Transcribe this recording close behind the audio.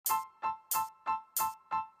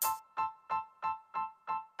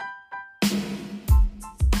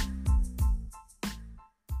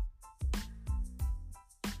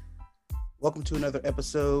Welcome to another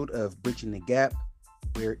episode of Bridging the Gap,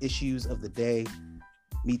 where issues of the day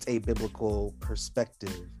meets a biblical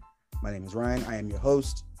perspective. My name is Ryan. I am your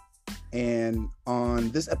host. And on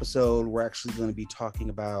this episode, we're actually going to be talking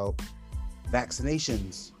about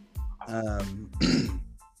vaccinations. Going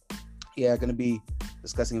to be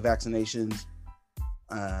discussing vaccinations.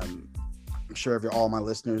 I'm sure all my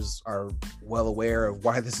listeners are well aware of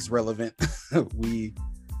why this is relevant. We've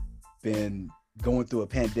been going through a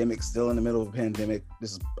pandemic, still in the middle of a pandemic.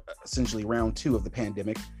 This is essentially round 2 of the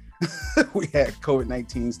pandemic. We had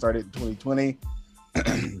COVID-19 started in 2020,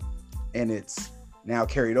 and it's now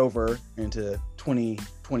carried over into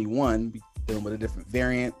 2021, dealing with a different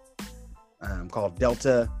variant called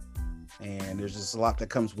Delta, and there's just a lot that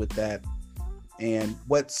comes with that. And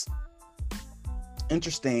what's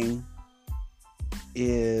interesting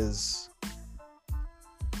is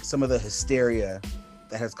some of the hysteria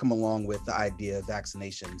that has come along with the idea of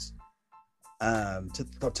vaccinations,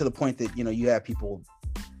 to the point that, you have people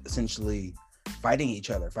essentially fighting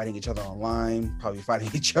each other online, probably fighting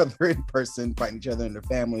each other in person, fighting each other in their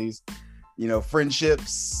families,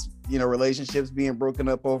 friendships, relationships being broken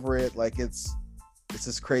up over it. Like it's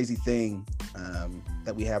this crazy thing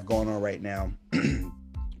that we have going on right now,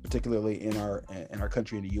 particularly in our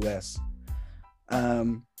country, in the US.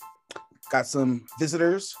 Got some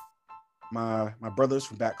visitors, my brothers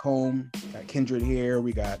from back home. Got Kindred here,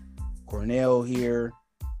 we got Cornell here,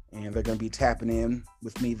 and they're going to be tapping in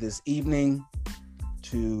with me this evening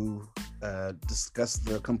to discuss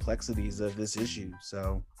the complexities of this issue.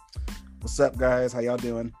 So what's up, guys? How y'all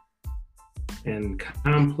doing? And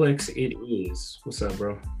complex it is. What's up,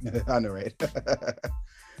 bro? I know, right?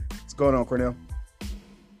 What's going on, Cornell?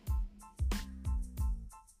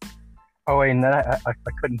 Oh, wait, and then I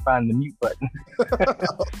couldn't find the mute button.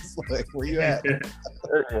 Like, where you at?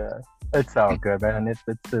 Yeah, it's all good, man. It's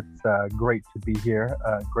great to be here.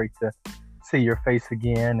 Great to see your face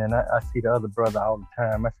again. And I see the other brother all the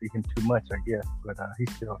time. I see him too much, I guess, but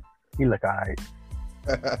he look all right.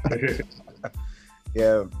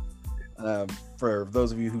 Yeah. For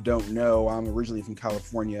those of you who don't know, I'm originally from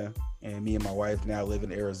California, and me and my wife now live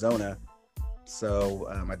in Arizona. So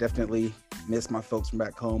I definitely miss my folks from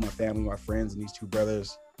back home, my family, my friends, and these two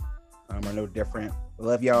brothers are no different. I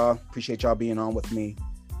love y'all. Appreciate y'all being on with me.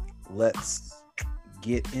 Let's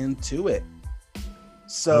get into it.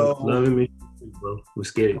 So, loving me, bro.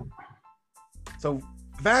 Let's get it. So,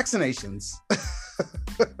 vaccinations.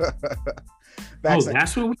 Oh,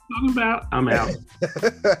 that's what we're talking about? I'm out.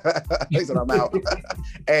 He said, I'm out.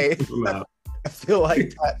 Hey, I'm out. I feel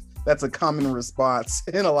like that's a common response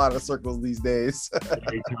in a lot of circles these days.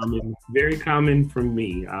 Very common from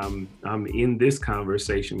me. I'm in this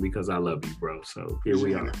conversation because I love you, bro. So here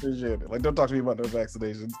we are. Appreciate it. Like, don't talk to me about no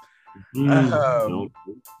vaccinations.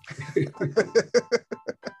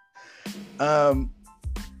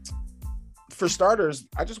 For starters,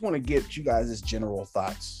 I just want to get you guys' general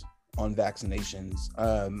thoughts on vaccinations.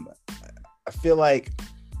 I feel like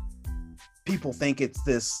people think it's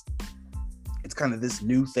kind of this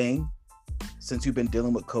new thing since we've been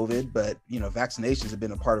dealing with COVID, but vaccinations have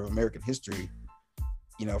been a part of American history,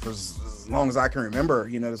 for as long as I can remember.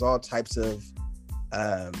 There's all types of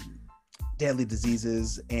deadly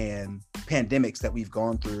diseases and pandemics that we've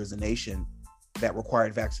gone through as a nation that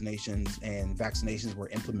required vaccinations, and vaccinations were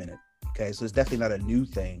implemented. Okay, so it's definitely not a new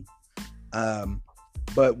thing.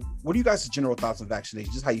 But what are you guys' general thoughts on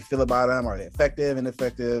vaccinations? Just how you feel about them? Are they effective,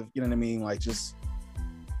 ineffective? You know what I mean? Like, just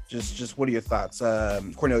what are your thoughts?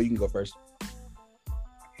 Cornell, you can go first.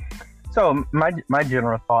 So my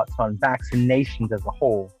general thoughts on vaccinations as a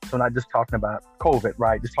whole. So not just talking about COVID,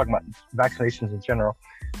 right? Just talking about vaccinations in general.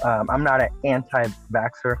 I'm not an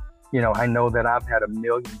anti-vaxxer. I know that I've had 1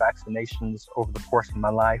 million vaccinations over the course of my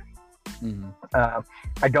life. Mm-hmm.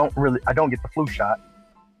 I don't get the flu shot,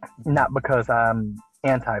 not because I'm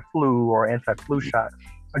anti-flu or anti-flu shot.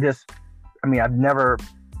 I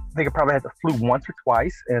think I probably had the flu once or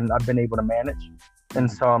twice, and I've been able to manage.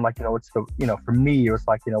 And so I'm like, it's for me, it was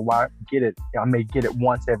like, why get it? I may get it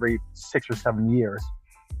once every 6 or 7 years.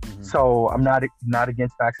 Mm-hmm. So I'm not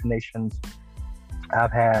against vaccinations.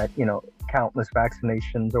 I've had, countless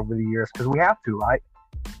vaccinations over the years because we have to, right?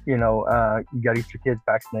 You got to get your kids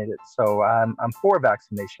vaccinated. So I'm for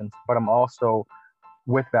vaccinations, but I'm also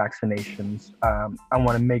with vaccinations. I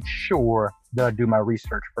want to make sure that I do my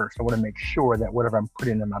research first. I want to make sure that whatever I'm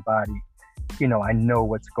putting in my body, I know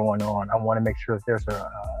what's going on. I want to make sure that there's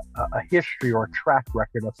a history or a track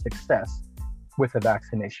record of success with a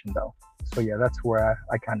vaccination, though. So yeah, that's where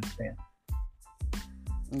I kind of stand.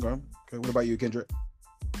 Okay. What about you, Kendrick?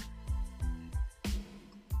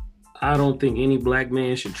 I don't think any black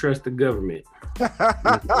man should trust the government. Get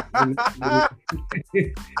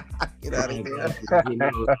out of here. You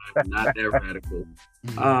know, I'm not that radical.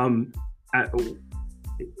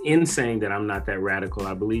 In saying that I'm not that radical,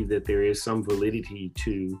 I believe that there is some validity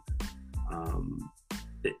to.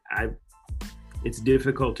 It's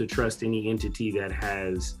difficult to trust any entity that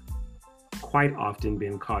has quite often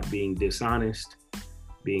been caught being dishonest,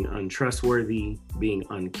 being untrustworthy, being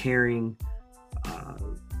uncaring,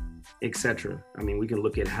 etc. I mean, we can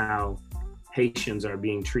look at how Haitians are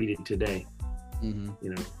being treated today. You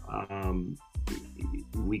know,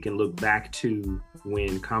 we can look back to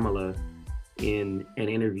when Kamala, in an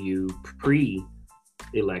interview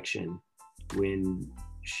pre-election, when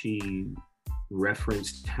she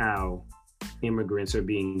referenced how immigrants are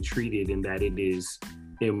being treated and that it is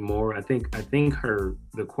immoral. I think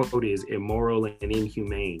the quote is immoral and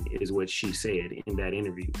inhumane is what she said in that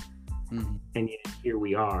interview. And yet here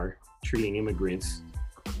we are treating immigrants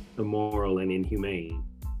immoral and inhumane.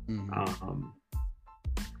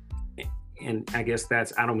 And I guess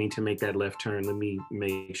I don't mean to make that left turn. Let me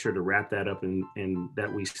make sure to wrap that up and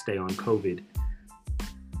that we stay on COVID.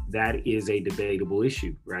 That is a debatable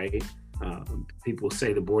issue, right? People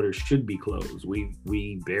say the border should be closed.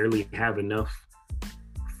 We barely have enough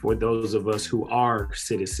for those of us who are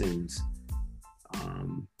citizens.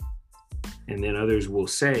 And then others will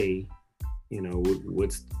say, you know,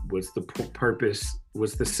 what's the purpose?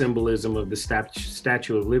 What's the symbolism of the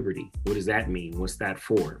Statue of Liberty? What does that mean? What's that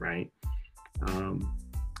for, right?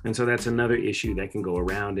 And so that's another issue that can go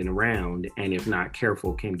around and around, and if not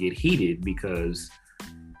careful, can get heated because,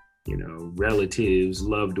 you know, relatives,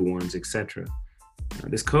 loved ones, etc.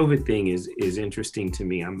 This COVID thing is interesting to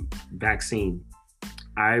me. Vaccine.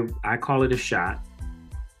 I call it a shot.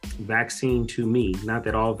 Vaccine to me, not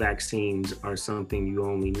that all vaccines are something you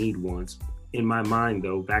only need once. In my mind,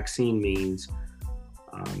 though, vaccine means,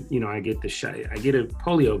 you know, I get the shot. I get a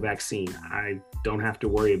polio vaccine. I don't have to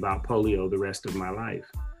worry about polio the rest of my life.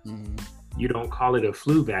 You don't call it a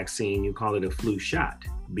flu vaccine, you call it a flu shot,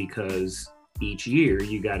 because each year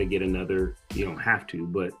you got to get another, you don't have to,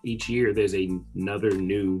 but each year there's another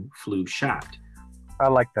new flu shot. I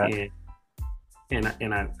like that.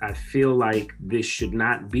 And I feel like this should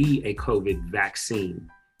not be a COVID vaccine.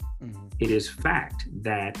 It is fact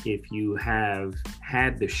that if you have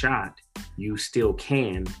had the shot, you still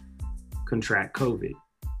can contract COVID.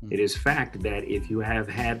 It is fact that if you have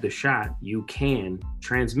had the shot, you can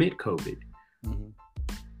transmit COVID.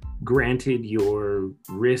 Granted, your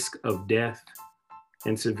risk of death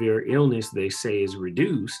and severe illness, they say, is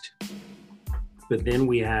reduced. But then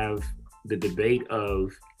we have the debate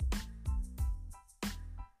of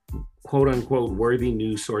quote unquote worthy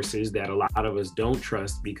news sources that a lot of us don't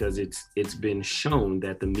trust because it's been shown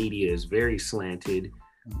that the media is very slanted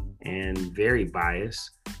and very biased.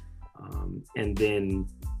 And then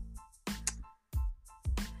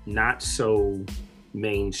not so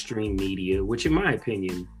mainstream media, which in my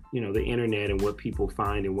opinion, you know, the internet and what people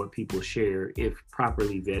find and what people share, if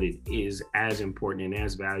properly vetted, is as important and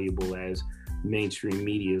as valuable as mainstream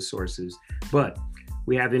media sources. But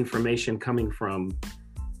we have information coming from,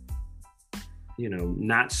 you know,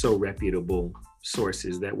 not so reputable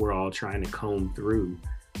sources that we're all trying to comb through,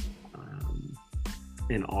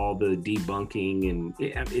 and all the debunking, and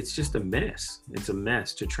it's just a mess. It's a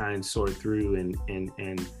mess to try and sort through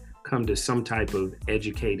and come to some type of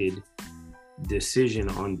educated decision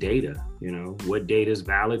on data. You know, what data is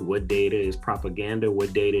valid, what data is propaganda,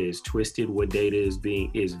 what data is twisted, what data is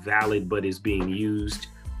valid but is being used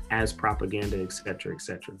as propaganda, etc.,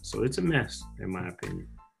 etc. So it's a mess, in my opinion.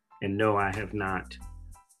 And no, I haven't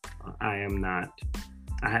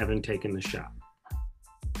taken the shot.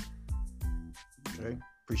 Okay.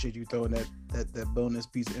 Appreciate you throwing that bonus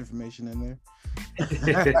piece of information in there.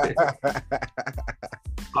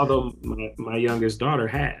 Although my youngest daughter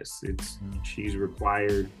has, she's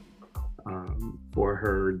required for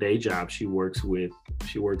her day job. She works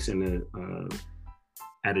in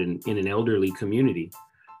an elderly community,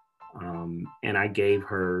 and I gave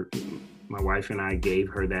her. My wife and I gave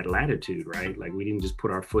her that latitude, right? Like, we didn't just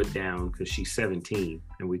put our foot down because she's 17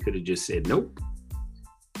 and we could have just said nope.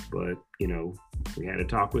 But, you know, we had a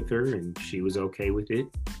talk with her and she was okay with it.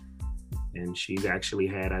 And she's actually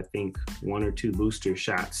had, I think, 1 or 2 booster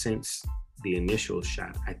shots since the initial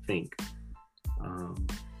shot, I think.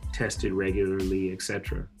 Tested regularly,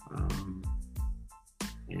 etc.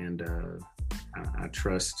 And I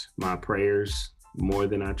trust my prayers more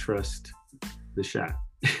than I trust the shot.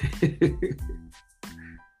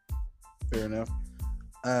 Fair enough.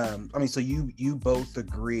 I mean, so you both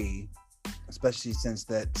agree, especially since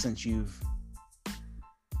you've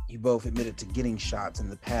you both admitted to getting shots in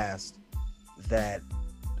the past that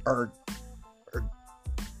are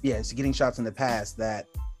getting shots in the past that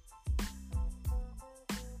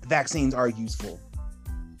vaccines are useful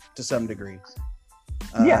to some degree.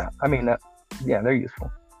 Yeah, I mean, they're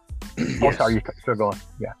useful. Yes. Oh, sorry, you're still going.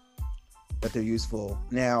 Yeah. That they're useful.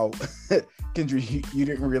 Now,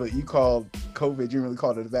 Kendra, you called COVID, you didn't really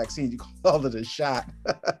call it a vaccine, you called it a shot.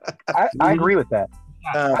 I agree with that.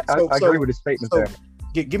 I agree with the statement there.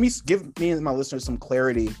 Give me and my listeners some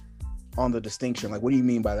clarity on the distinction. Like, what do you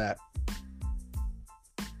mean by that?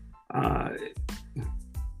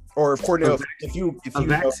 Or if Cornell,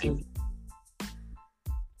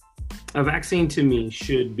 a vaccine to me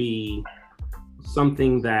should be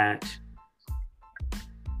something that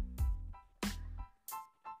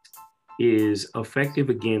is effective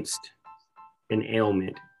against an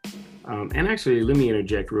ailment. And actually, let me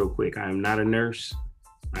interject real quick. I am not a nurse.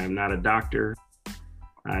 I am not a doctor.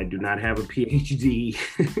 I do not have a PhD.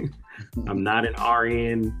 I'm not an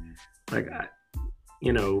RN.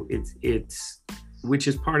 It's which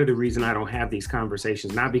is part of the reason I don't have these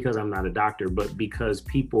conversations, not because I'm not a doctor, but because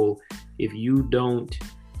people, if you don't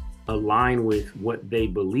align with what they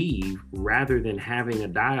believe, rather than having a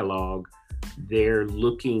dialogue, they're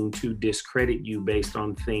looking to discredit you based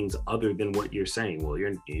on things other than what you're saying. Well,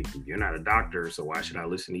 you're not a doctor, so why should I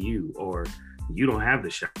listen to you? Or you don't have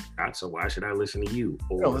the shot, so why should I listen to you?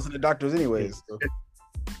 Or, they don't listen to doctors anyways. So.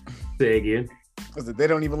 Say again. They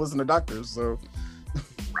don't even listen to doctors, so.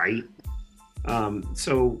 Right.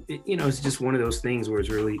 So, it's just one of those things where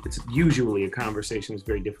it's usually a conversation that's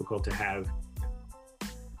very difficult to have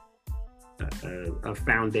a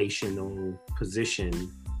foundational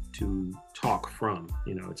position to talk from.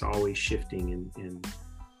 It's always shifting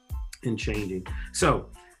and changing. So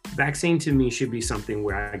vaccine to me should be something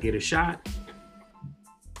where I get a shot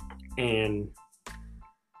and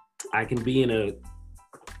I can be in a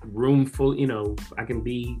room full, I can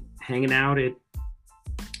be hanging out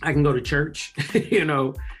I can go to church,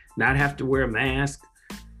 not have to wear a mask.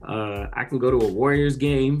 I can go to a Warriors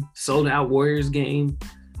game, sold out Warriors game.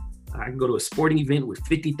 I can go to a sporting event with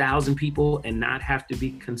 50,000 people and not have to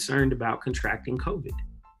be concerned about contracting COVID.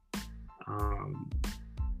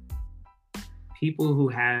 People who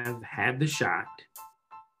have had the shot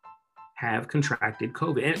have contracted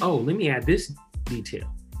COVID. And let me add this detail.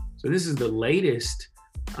 So this is the latest,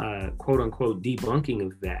 quote unquote, debunking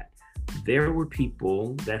of that. There were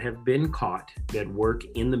people that have been caught that work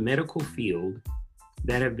in the medical field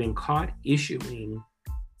that have been caught issuing,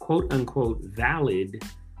 quote unquote, valid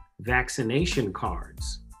vaccination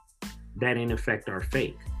cards that in effect are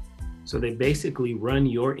fake. So they basically run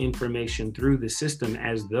your information through the system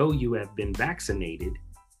as though you have been vaccinated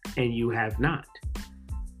and you have not.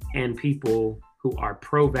 And people who are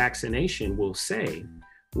pro-vaccination will say,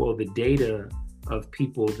 well, the data of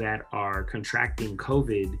people that are contracting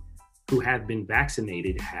COVID who have been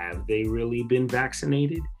vaccinated, have they really been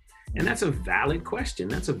vaccinated? And that's a valid question.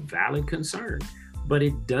 That's a valid concern, but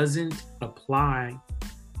it doesn't apply.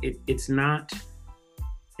 It's not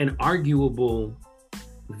an arguable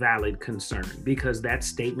valid concern because that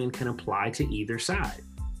statement can apply to either side.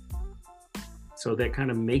 So that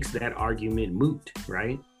kind of makes that argument moot,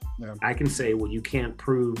 right? Yeah. I can say, well, you can't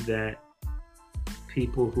prove that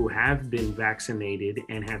people who have been vaccinated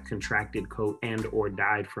and have contracted COVID and or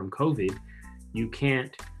died from COVID, you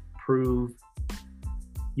can't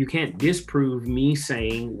disprove me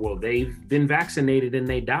saying, well, they've been vaccinated and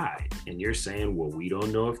they died. And you're saying, well, we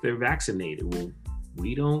don't know if they're vaccinated. Well,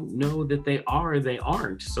 we don't know that they are or they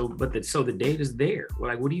aren't. So the data's there. Well,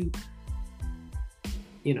 like, what do you,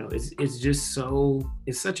 it's just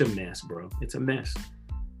it's such a mess, bro. It's a mess.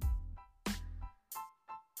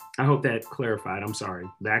 I hope that clarified. I'm sorry.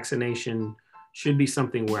 Vaccination should be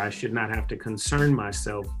something where I should not have to concern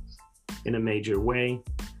myself in a major way.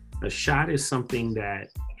 A shot is something that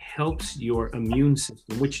helps your immune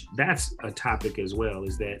system, which that's a topic as well,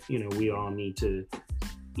 is that, we all need to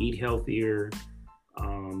eat healthier,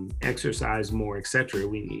 exercise more, etc.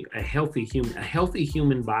 We need a healthy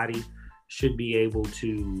human body should be able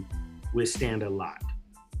to withstand a lot.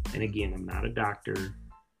 And again, I'm not a doctor,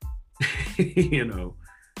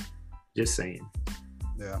 just saying.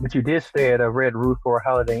 Yeah. But you did stay at a Red Roof or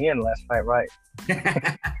Holiday Inn last night, right?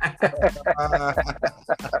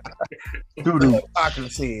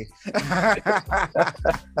 Hypocrisy. I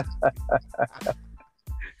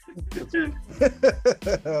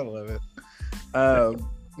love it.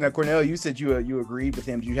 Now, Cornell, you said you agreed with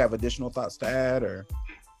him. Do you have additional thoughts to add, or?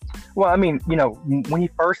 Well, I mean, when he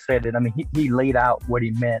first said it, I mean, he laid out what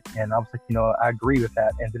he meant, and I was like, I agree with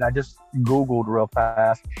that. And then I just Googled real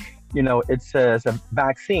fast, it says a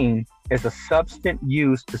vaccine is a substance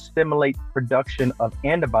used to stimulate production of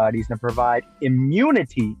antibodies and provide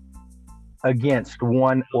immunity against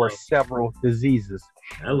one or several diseases.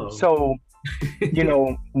 Hello. So,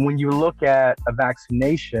 when you look at a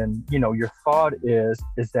vaccination, your thought is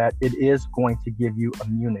that it is going to give you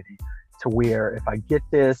immunity to where if I get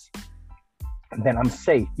this, then I'm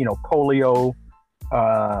safe. Polio,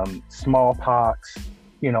 smallpox,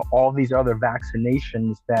 all these other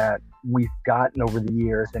vaccinations that we've gotten over the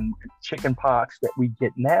years, and chickenpox that we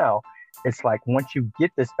get now. It's like once you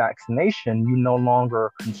get this vaccination, you no longer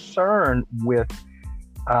are concerned with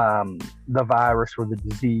the virus or the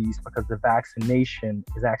disease, because the vaccination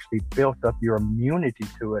has actually built up your immunity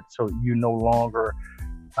to it, so you no longer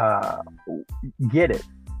get it.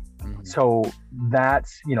 Mm-hmm. So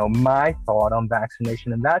that's my thought on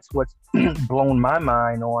vaccination, and that's what's blown my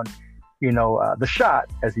mind on the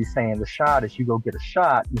shot. As he's saying, the shot is you go get a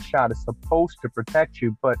shot, and the shot is supposed to protect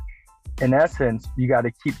you, but in essence you got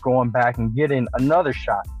to keep going back and getting another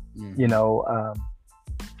shot.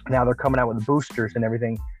 Now they're coming out with the boosters and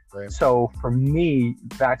everything. Right. So for me,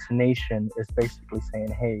 vaccination is basically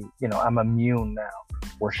saying, hey, I'm immune now.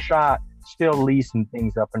 Or shot still leaves some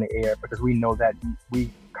things up in the air, because we know that we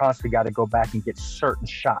constantly got to go back and get certain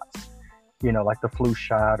shots, like the flu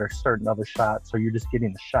shot or certain other shots. So you're just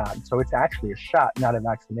getting the shot. So it's actually a shot, not a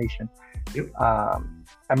vaccination. Yep.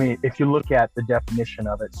 If you look at the definition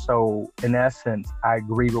of it, so in essence, I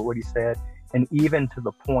agree with what he said. And even to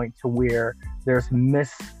the point to where there's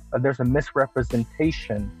a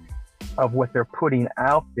misrepresentation of what they're putting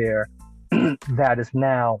out there that is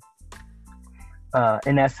now,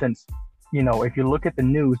 in essence, if you look at the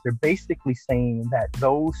news, they're basically saying that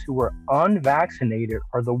those who are unvaccinated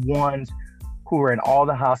are the ones who are in all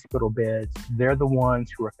the hospital beds. They're the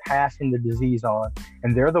ones who are passing the disease on,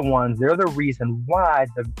 and they're the reason why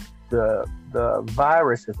the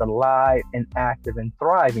virus is alive and active and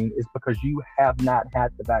thriving, is because you have not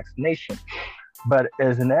had the vaccination. But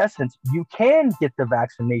as in essence, you can get the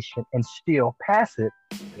vaccination and still pass it.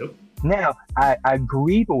 Yep. Now, I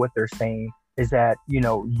agree with what they're saying is that,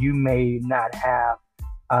 you may not have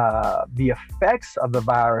the effects of the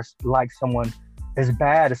virus like someone as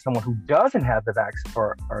bad as someone who doesn't have the vaccine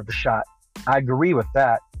or the shot. I agree with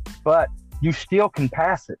that, but you still can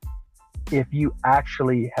pass it if you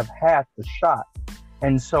actually have had the shot.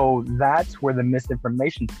 And so that's where the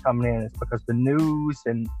misinformation is coming in, is because the news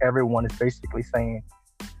and everyone is basically saying,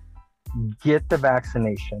 get the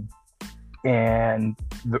vaccination. And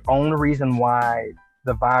the only reason why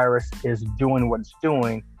the virus is doing what it's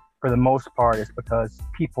doing for the most part is because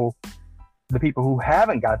the people who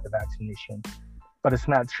haven't got the vaccination. But it's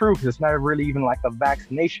not true, because it's not really even like a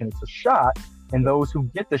vaccination, it's a shot. And those who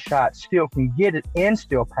get the shot still can get it and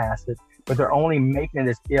still pass it, but they're only making it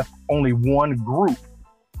as if only one group.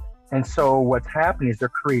 And so what's happening is they're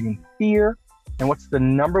creating fear. And what's the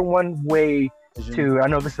number one way I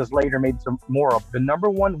know this is later, maybe some more of the number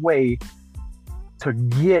one way to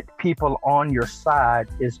get people on your side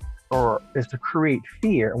is to create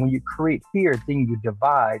fear. And when you create fear, then you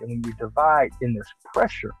divide. And when you divide, then there's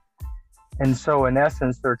pressure. And so in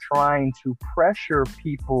essence, they're trying to pressure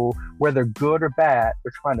people, whether good or bad.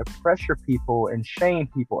 They're trying to pressure people and shame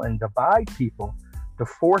people and divide people to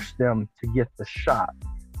force them to get the shot,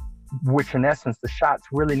 which in essence, the shot's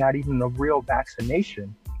really not even a real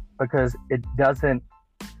vaccination, because it doesn't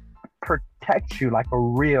protect you like a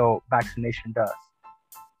real vaccination does.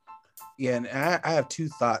 Yeah, and I have two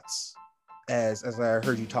thoughts as I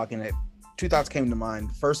heard you talking. Two thoughts came to mind.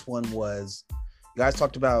 The first one was, you guys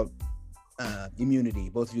talked about immunity.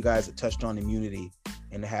 Both of you guys have touched on immunity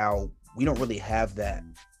and how we don't really have that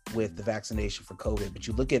with the vaccination for COVID. But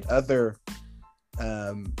you look at other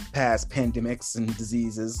past pandemics and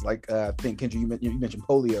diseases, like I think Kendra, you mentioned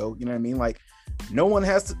polio. You know what I mean? Like, no one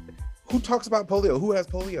has to. Who talks about polio? Who has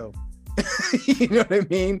polio? You know what I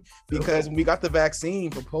mean? Because when we got the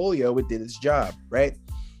vaccine for polio, it did its job, right?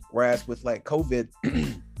 Whereas with like COVID,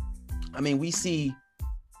 I mean, we see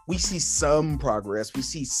some progress, we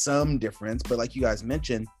see some difference, but like you guys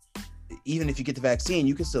mentioned, even if you get the vaccine,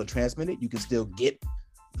 you can still transmit it, you can still get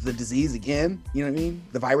the disease again, you know what I mean?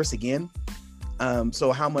 The virus again.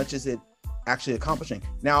 So how much is it actually accomplishing?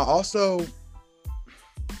 Now, also,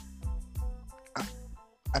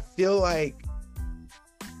 I feel like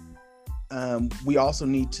we also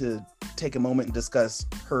need to take a moment and discuss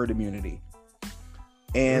herd immunity.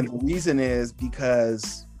 And the reason is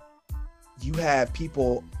because you have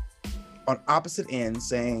people on opposite ends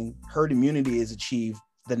saying herd immunity is achieved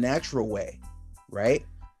the natural way, right?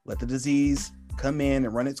 Let the disease come in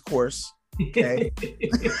and run its course, okay?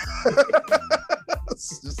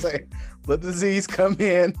 Let's just say, let the disease come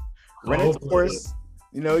in, run its course.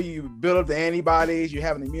 You know, you build up the antibodies, you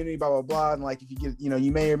have an immunity, blah, blah, blah. And like, if you get, you know,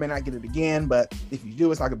 you may or may not get it again, but if you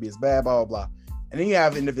do, it's not gonna be as bad, blah, blah, blah. And then you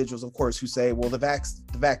have individuals, of course, who say, well, the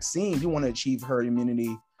vaccine, you want to achieve herd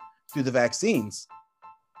immunity through the vaccines,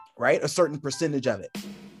 right? A certain percentage of it.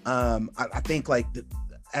 I think like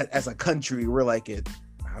as a country, we're like at,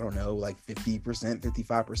 I don't know, like 50%,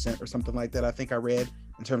 55% or something like that. I think I read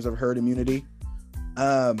in terms of herd immunity.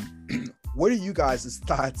 What are you guys'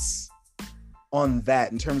 thoughts on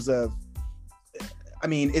that in terms of, I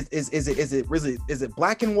mean, is it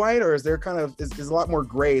black and white, or is there kind of, is a lot more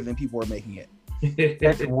gray than people are making it?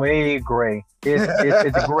 It's way gray.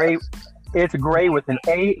 It's gray. It's gray with an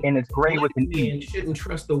A and it's gray with an E. You shouldn't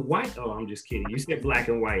trust the white. Oh, I'm just kidding. You said black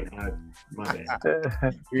and white. My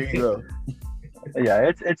bad. Here you go.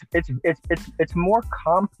 Yeah, it's more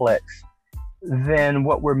complex than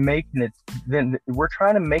what we're making it. Then we're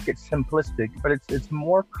trying to make it simplistic, but it's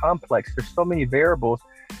more complex. There's so many variables,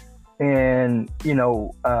 and you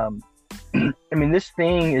know, I mean, this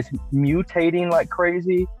thing is mutating like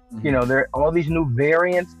crazy. Mm-hmm. You know, there are all these new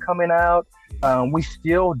variants coming out. We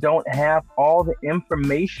still don't have all the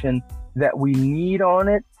information that we need on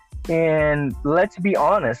it. And let's be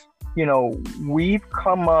honest, you know, we've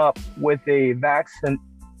come up with a vaccine,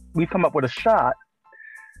 we've come up with a shot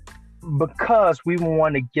because we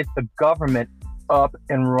want to get the government up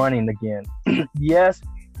and running again. Yes,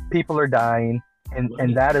 people are dying,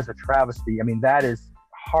 and that is a travesty. I mean, that is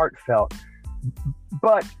heartfelt.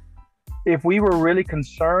 But if we were really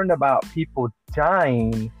concerned about people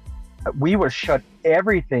dying, we would shut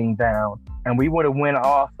everything down, and we would have went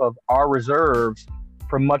off of our reserves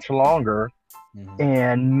for much longer, mm-hmm.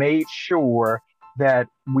 and made sure that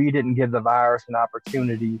we didn't give the virus an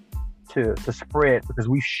opportunity to spread, because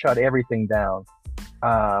we shut everything down.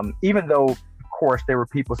 Even though, of course, there were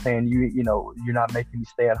people saying, you know, you're not making me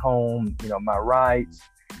stay at home, you know, my rights.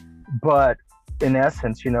 But in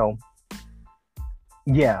essence, you know,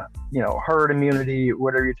 yeah, you know, herd immunity,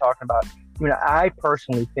 whatever you're talking about. I mean, I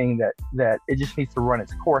personally think that it just needs to run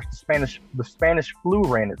its course. The Spanish flu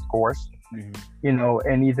ran its course, mm-hmm. you know,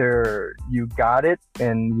 and either you got it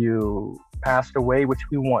and you passed away, which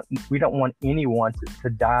we don't want anyone to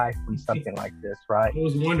die from something like this, right? I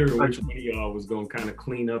was wondering which one of y'all was going to kind of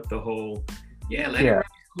clean up the whole, let it run its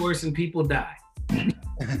course and people die.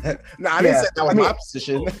 No, I didn't say that was my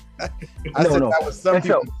position. I said that was some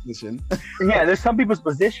people's position. Yeah, there's some people's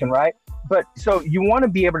position, right? But so you want to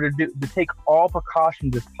be able to take all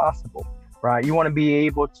precautions as possible, right? You want to be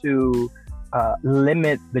able to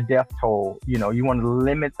limit the death toll. You know, you want to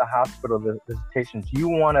limit the hospital visitations. You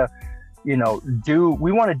want to, you know,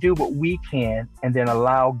 we want to do what we can, and then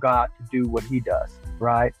allow God to do what He does,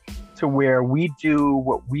 right? To where we do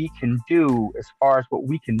what we can do as far as what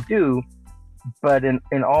we can do. But in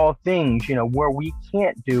all things, you know, where we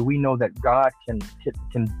can't do, we know that God can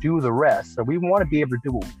do the rest. So we want to be able to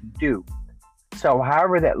do what we can do. So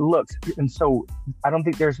however that looks, and so I don't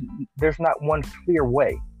think there's not one clear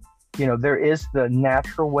way. You know, there is the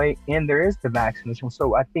natural way and there is the vaccination.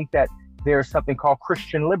 So I think that there's something called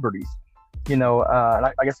Christian liberties. You know, and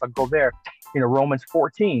I guess I'll go there. You know, Romans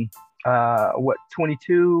 14,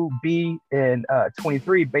 22b and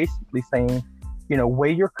 23, basically saying, you know,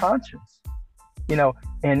 weigh your conscience. You know,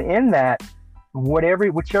 and in that,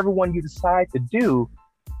 whichever one you decide to do,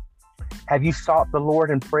 have you sought the Lord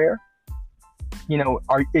in prayer? You know,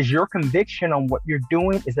 is your conviction on what you're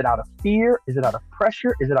doing, is it out of fear? Is it out of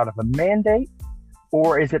pressure? Is it out of a mandate?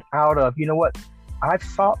 Or is it out of, you know what, I've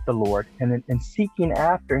sought the Lord, and in seeking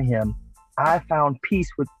after Him, I found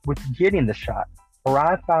peace with getting the shot. Or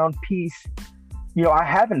I found peace, you know, I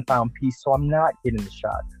haven't found peace, so I'm not getting the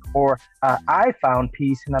shot. Or I found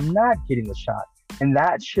peace and I'm not getting the shot. And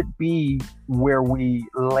that should be where we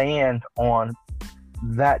land on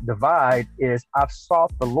that divide, is I've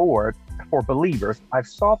sought the Lord for believers. I've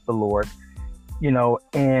sought the Lord, you know,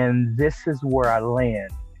 and this is where I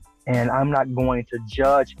land. And I'm not going to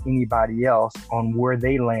judge anybody else on where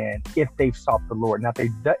they land if they've sought the Lord. Now, if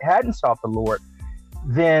they hadn't sought the Lord,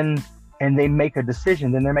 then, and they make a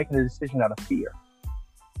decision, then they're making a decision out of fear.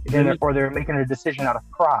 Or they're making a decision out of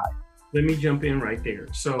pride. Let me jump in right there.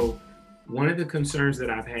 So one of the concerns that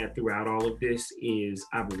I've had throughout all of this is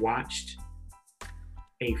I've watched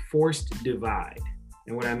a forced divide.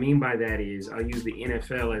 And what I mean by that is, I'll use the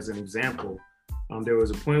NFL as an example. There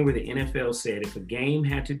was a point where the NFL said if a game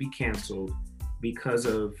had to be canceled because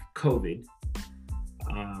of COVID,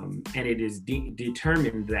 and it is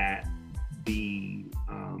determined that the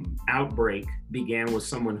outbreak began with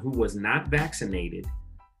someone who was not vaccinated,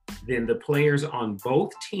 then the players on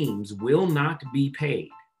both teams will not be paid,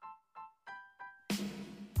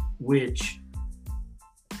 which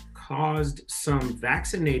caused some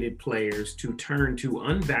vaccinated players to turn to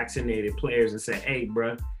unvaccinated players and say, hey,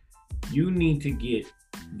 bruh, you need to get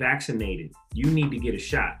vaccinated. You need to get a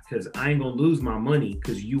shot because I ain't gonna lose my money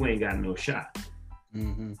because you ain't got no shot.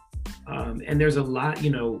 Mm-hmm. And there's a lot,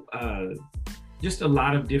 just a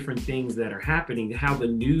lot of different things that are happening, how the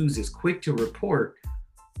news is quick to report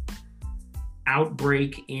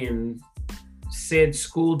outbreak in said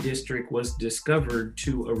school district was discovered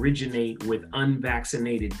to originate with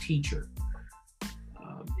unvaccinated teacher.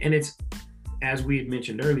 And it's, as we had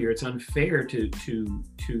mentioned earlier, it's unfair to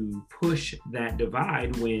push that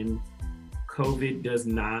divide when COVID does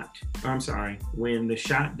not, when the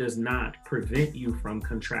shot does not prevent you from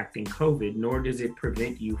contracting COVID, nor does it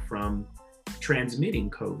prevent you from transmitting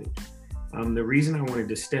COVID. The reason I wanted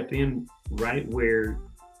to step in right where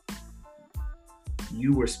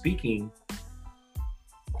you were speaking,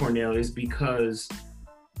 Cornell, is because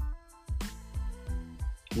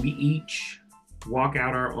we each walk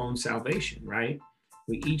out our own salvation, right?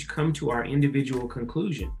 We each come to our individual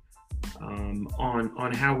conclusion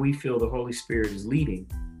on how we feel the Holy Spirit is leading.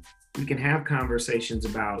 We can have conversations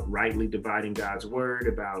about rightly dividing God's word,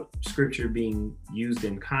 about scripture being used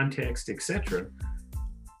in context, etc.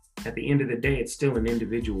 At the end of the day, it's still an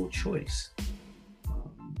individual choice.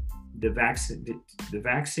 The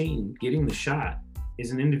vaccine, getting the shot,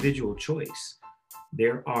 is an individual choice.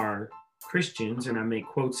 There are Christians, and I make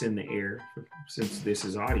quotes in the air since this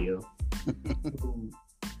is audio, who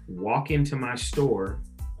walk into my store,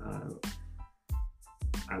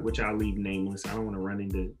 which I'll leave nameless. I don't want to run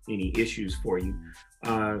into any issues for you.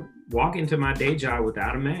 Walk into my day job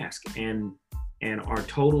without a mask and are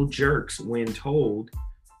total jerks when told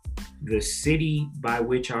the city by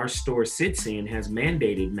which our store sits in has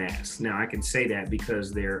mandated masks. Now I can say that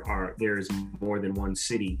because there is more than one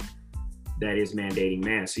city that is mandating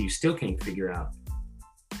masks, so you still can't figure out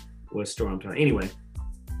what store I'm talking. Anyway,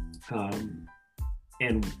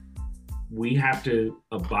 and we have to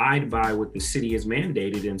abide by what the city has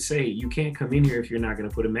mandated and say, you can't come in here if you're not going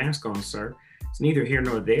to put a mask on, sir. It's neither here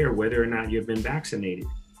nor there whether or not you've been vaccinated.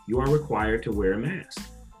 You are required to wear a mask.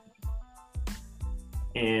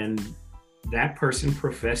 And that person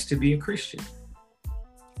professed to be a Christian.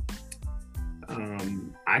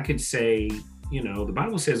 I could say, the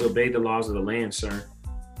Bible says, obey the laws of the land, sir.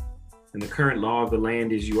 And the current law of the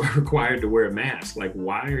land is you are required to wear a mask. Like,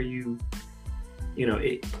 why are you,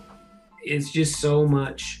 it's just so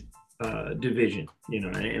much division,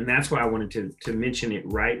 and that's why I wanted to mention it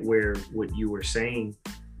right where what you were saying,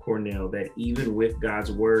 Cornell, that even with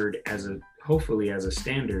God's word hopefully as a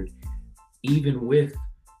standard, even with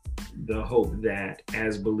the hope that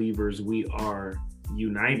as believers we are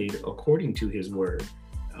united according to his word,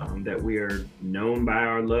 that we are known by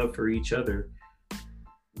our love for each other,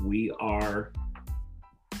 we are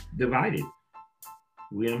divided.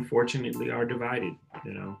 We unfortunately are divided,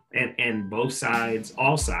 and both sides,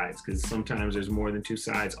 all sides, because sometimes there's more than two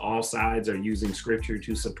sides, all sides are using scripture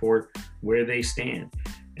to support where they stand.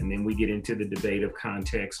 And then we get into the debate of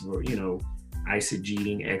context, or,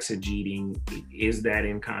 eisegeting, exegeting, is that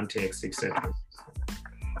in context, etc.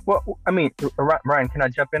 Well, I mean, Ryan, can I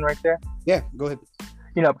jump in right there? Yeah, go ahead.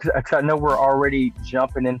 Because I know we're already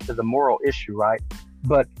jumping into the moral issue, right?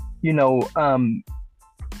 But,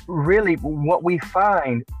 really what we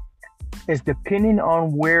find is depending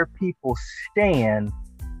on where people stand,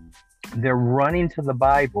 they're running to the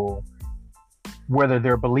Bible, whether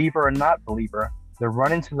they're believer or not believer, they're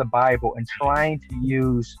running to the Bible and trying to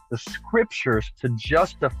use the scriptures to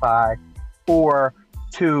justify or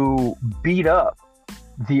to beat up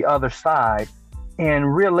the other side.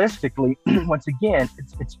 And realistically, once again,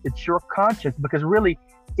 it's your conscience, because really,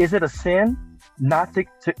 is it a sin not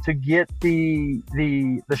to get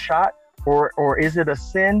the shot, or is it a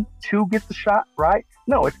sin to get the shot, right?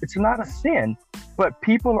 No, it's not a sin, but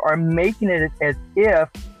people are making it as if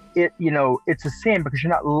it's a sin because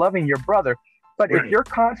you're not loving your brother. But right. If your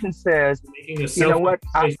conscience says, you know what,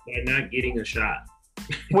 by not getting a shot.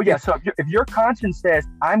 Well, yeah. So if your conscience says,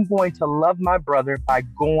 I'm going to love my brother by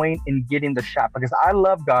going and getting the shot because I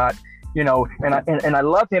love God, and I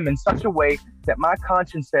love him in such a way that my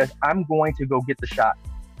conscience says I'm going to go get the shot,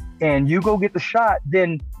 and you go get the shot,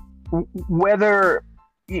 then whether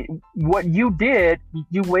what you did,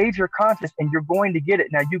 you weighed your conscience and you're going to get it.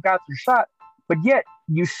 Now you got your shot, but yet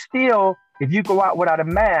you still, if you go out without a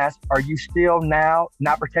mask, are you still now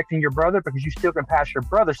not protecting your brother? Because you still can pass your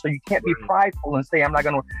brother. So you can't be prideful and say, I'm not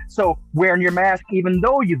going to. So wearing your mask, even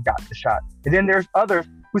though you've got the shot. And then there's others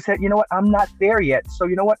who said, you know what, I'm not there yet. So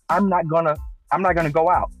you know what, I'm not gonna go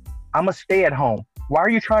out. I'm gonna stay at home. Why are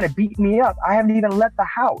you trying to beat me up? I haven't even left the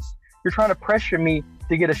house. You're trying to pressure me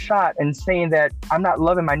to get a shot and saying that I'm not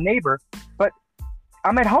loving my neighbor, but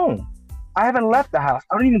I'm at home. I haven't left the house.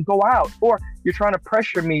 I don't even go out. Or you're trying to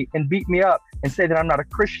pressure me and beat me up and say that I'm not a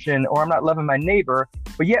Christian or I'm not loving my neighbor.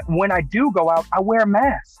 But yet when I do go out, I wear a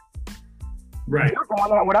mask. Right. You're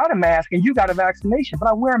going out without a mask and you got a vaccination, but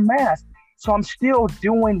I wear a mask. So I'm still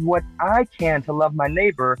doing what I can to love my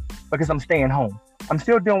neighbor because I'm staying home. I'm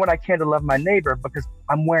still doing what I can to love my neighbor because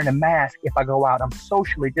I'm wearing a mask if I go out. I'm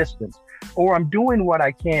socially distanced. Or I'm doing what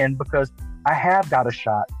I can because I have got a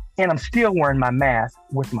shot and I'm still wearing my mask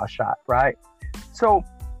with my shot, right? So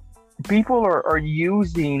people are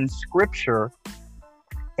using scripture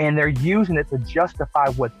and they're using it to justify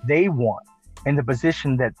what they want and the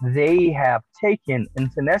position that they have taken. And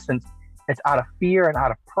in essence, it's out of fear and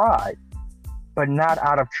out of pride, but not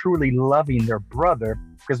out of truly loving their brother.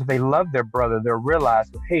 Because if they love their brother, they'll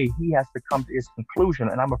realize that, hey, he has to come to his conclusion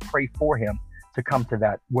and I'm going to pray for him to come to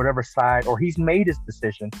that, whatever side, or he's made his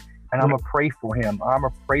decision and I'm going to pray for him. I'm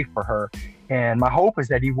going to pray for her. And my hope is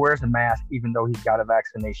that he wears a mask, even though he's got a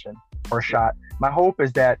vaccination or a shot. My hope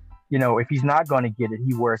is that, you know, if he's not going to get it,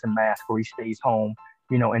 he wears a mask or he stays home,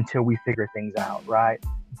 you know, until we figure things out, right?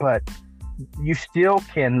 But you still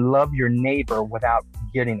can love your neighbor without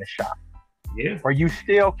getting a shot. Yeah. Or you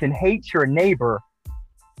still can hate your neighbor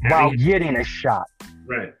while getting a shot.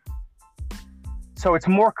 Right. So it's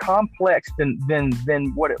more complex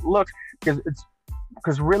than what it looks,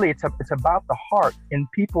 because really it's about the heart and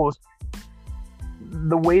people's,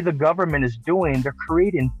 the way the government is doing, they're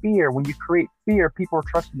creating fear. When you create fear, people are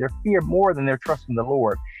trusting their fear more than they're trusting the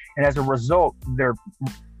Lord. And as a result, their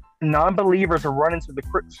non-believers are running to the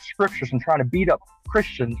scriptures and trying to beat up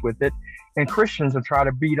Christians with it. And Christians are trying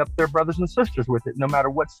to beat up their brothers and sisters with it, no matter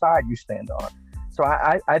what side you stand on. So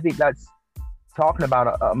I think that's talking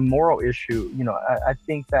about a moral issue. You know, I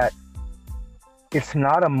think that it's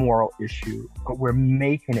not a moral issue, but we're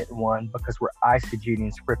making it one because we're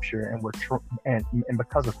eisegeting scripture and and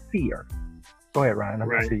because of fear. Go ahead, Ryan.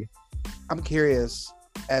 Right. I'm curious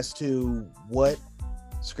as to what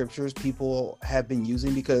scriptures people have been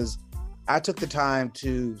using, because I took the time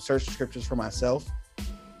to search scriptures for myself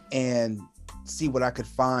and see what I could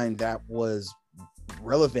find that was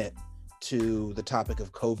relevant to the topic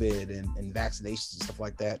of COVID and vaccinations and stuff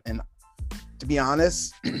like that. And to be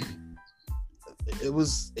honest, it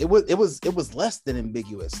was less than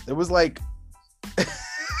ambiguous. There was like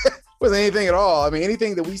wasn't anything at all. I mean,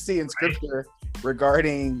 anything that we see in scripture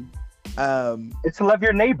regarding it's to love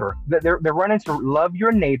your neighbor. They're running to love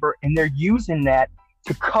your neighbor, and they're using that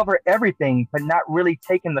to cover everything, but not really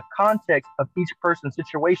taking the context of each person's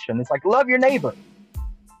situation. It's like, love your neighbor.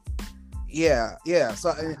 Yeah. So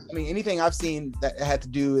I mean, anything I've seen that had to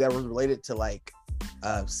do that was related to like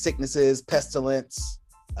sicknesses, pestilence,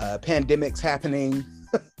 pandemics happening.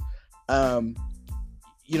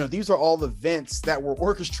 You know, these are all events that were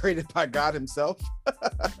orchestrated by God himself.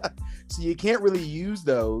 So you can't really use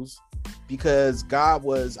those because God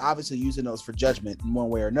was obviously using those for judgment in one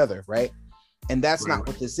way or another, right? And that's not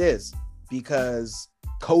what this is, because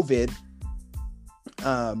COVID,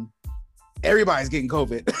 everybody's getting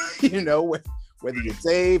COVID, you know, whether you're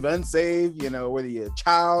saved, unsaved, you know, whether you're a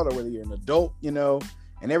child or whether you're an adult, you know,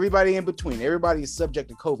 and everybody in between, everybody is subject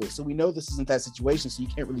to COVID. So we know this isn't that situation, so you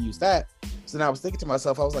can't really use that. So then I was thinking to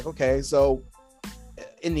myself, I was like, okay, so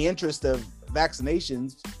in the interest of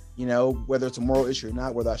vaccinations, you know, whether it's a moral issue or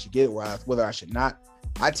not, whether I should get it or whether I should not,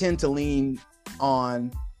 I tend to lean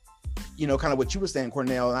on, you know, kind of what you were saying,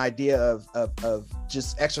 Cornell, an idea of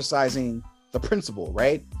just exercising the principle,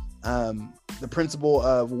 right? The principle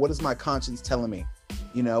of what is my conscience telling me?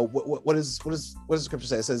 You know, what does the scripture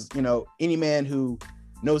say? It says, you know, any man who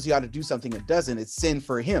knows he ought to do something and doesn't, it's sin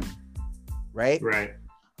for him, right? Right.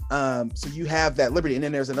 So you have that liberty. And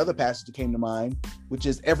then there's another passage that came to mind, which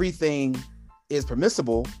is everything is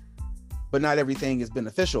permissible, but not everything is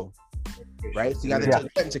beneficial, right? So you got to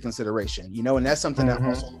take that into consideration, you know, and that's something that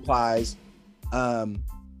also applies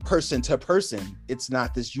person to person. It's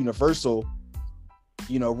not this universal,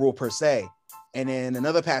 you know, rule per se. And then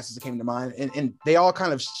another passage that came to mind, and they all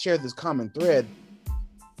kind of share this common thread,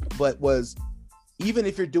 but was, even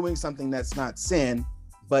if you're doing something that's not sin,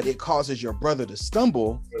 but it causes your brother to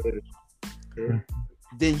stumble,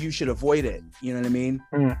 then you should avoid it. You know what I mean?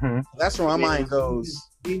 Mm-hmm. That's where my mind goes.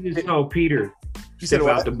 Jesus told Peter, step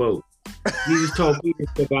out the boat. Jesus told Peter,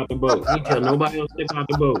 step out the boat. He tell nobody else step out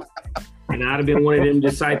the boat. And I'd have been one of them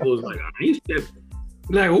disciples like, you step.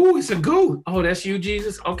 Like, oh, it's a goat. Oh, that's you,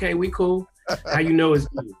 Jesus? Okay, we cool. How you know it's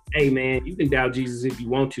good? Hey man, you can doubt Jesus if you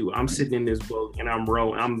want to. I'm sitting in this boat and I'm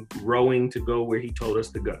rowing to go where he told us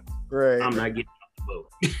to go. Right. I'm not getting off the boat.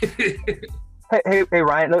 Hey,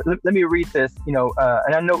 Ryan, let me read this, and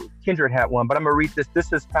I know Kindred had one, but I'm going to read this.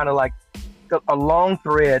 This is kind of like a long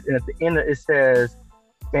thread, and at the end it says,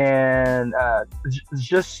 and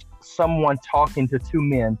just someone talking to two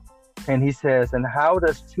men, and he says, and how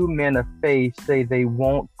does two men of faith say they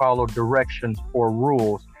won't follow directions or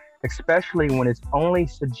rules, especially when it's only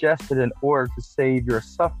suggested in order to save your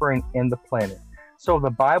suffering in the planet? So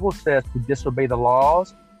the Bible says to disobey the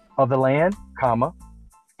laws of the land, comma,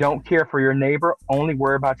 don't care for your neighbor, only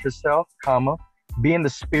worry about yourself, comma, be in the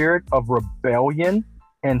spirit of rebellion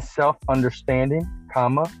and self-understanding,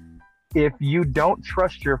 comma, if you don't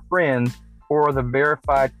trust your friends or the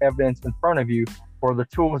verified evidence in front of you or the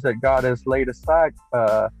tools that God has laid aside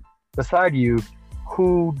beside you,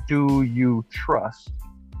 who do you trust?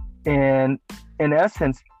 And in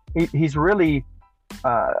essence, he's really,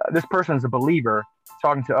 this person is a believer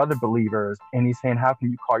talking to other believers, and he's saying, how can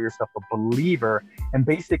you call yourself a believer? And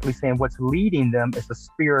basically saying what's leading them is a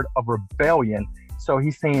spirit of rebellion. So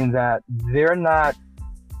he's saying that they're not,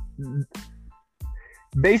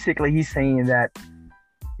 basically he's saying that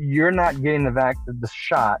you're not getting the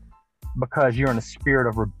shot because you're in a spirit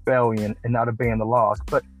of rebellion and not obeying the laws.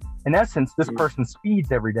 But in essence, this person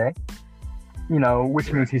speeds every day,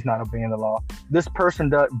 which means he's not obeying the law. This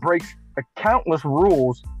person breaks countless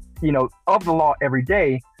rules, of the law every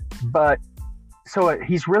day, but so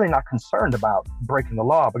he's really not concerned about breaking the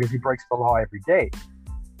law because he breaks the law every day.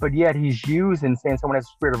 But yet he's using saying someone has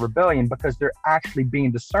a spirit of rebellion because they're actually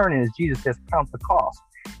being discerning, as Jesus says, count the cost.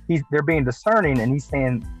 They're being discerning, and he's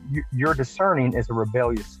saying your discerning is a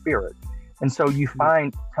rebellious spirit. And so you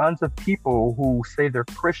find tons of people who say they're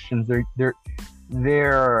Christians,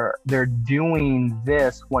 they're doing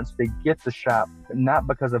this once they get the shot, but not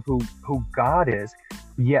because of who God is,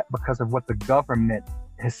 yet because of what the government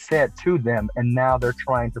has said to them, and now they're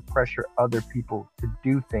trying to pressure other people to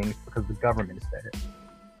do things because the government has said it.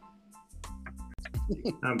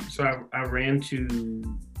 So I ran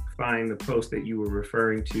to find the post that you were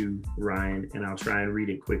referring to, Ryan, and I'll try and read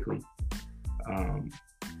it quickly.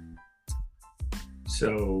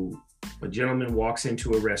 So a gentleman walks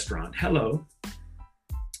into a restaurant. Hello,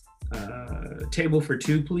 table for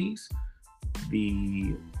two, please.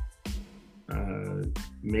 The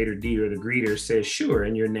maitre d' or the greeter says, sure,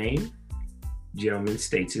 and your name? Gentleman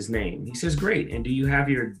states his name. He says, great, and do you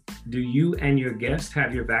and your guest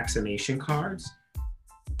have your vaccination cards?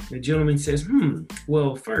 The gentleman says,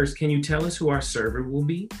 well, first, can you tell us who our server will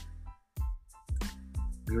be?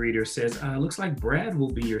 The greeter says, looks like Brad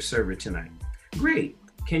will be your server tonight. Great,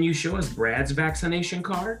 can you show us Brad's vaccination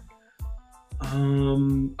card?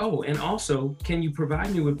 Oh, and also, can you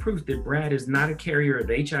provide me with proof that Brad is not a carrier of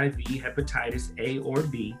HIV, hepatitis A or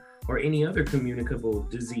B, or any other communicable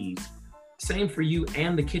disease? Same for you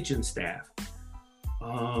and the kitchen staff.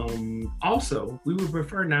 Also, we would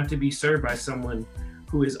prefer not to be served by someone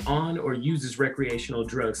who is on or uses recreational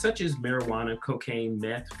drugs, such as marijuana, cocaine,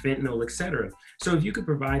 meth, fentanyl, etc. So if you could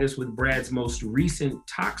provide us with Brad's most recent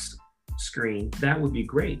tox screen, that would be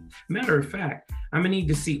great. Matter of fact, I'm gonna need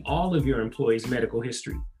to see all of your employees' medical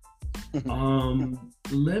history.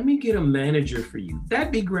 Let me get a manager for you.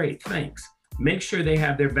 That'd be great, thanks. Make sure they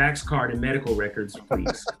have their Vax card and medical records,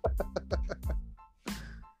 please.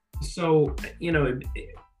 So,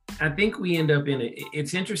 I think we end up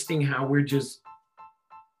it's interesting how we're just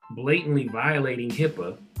blatantly violating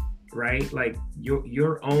HIPAA, right? Like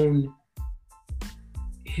your own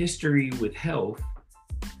history with health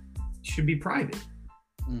should be private.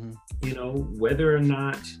 Whether or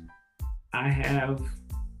not I have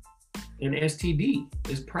an STD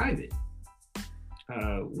is private.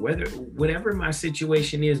 Whatever my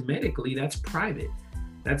situation is medically, that's private.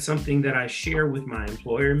 That's something that I share with my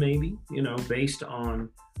employer, maybe, based on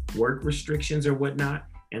work restrictions or whatnot.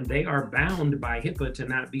 And they are bound by HIPAA to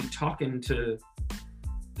not be talking to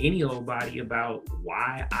any old body about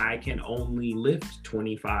why I can only lift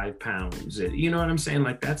 25 pounds. You know what I'm saying?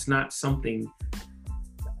 Like, that's not something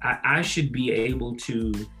I should be able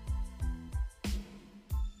to,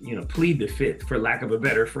 plead the fifth, for lack of a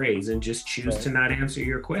better phrase, and just choose to not answer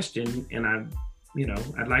your question. And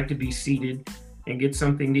I'd like to be seated and get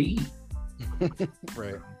something to eat.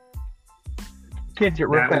 Right.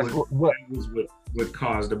 That was what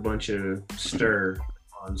caused a bunch of stir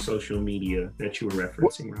on social media that you were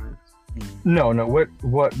referencing, Ryan. No.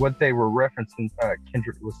 What they were referencing,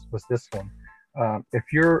 Kendrick, was this one. If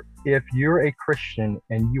you're a Christian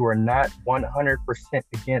and you are not 100%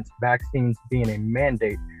 against vaccines being a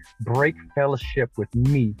mandate, break fellowship with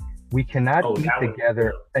me We cannot eat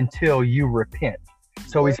together until you repent.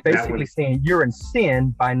 So he's basically saying you're in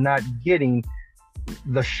sin by not getting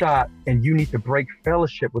the shot, and you need to break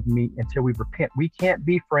fellowship with me until we repent. We can't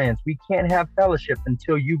be friends. We can't have fellowship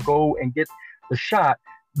until you go and get the shot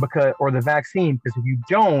or the vaccine, because if you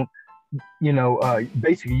don't,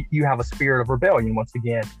 basically you have a spirit of rebellion once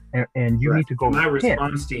again, and you need to go. My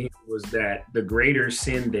response to him was that the greater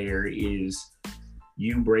sin there is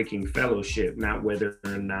you breaking fellowship, not whether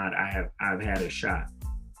or not I've had a shot,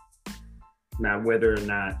 not whether or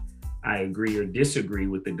not I agree or disagree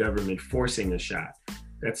with the government forcing a shot.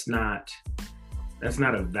 That's not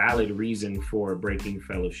a valid reason for breaking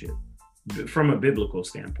fellowship from a biblical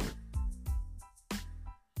standpoint.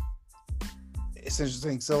 It's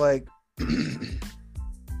interesting. So like,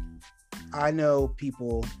 I know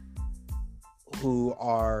people who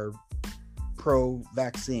are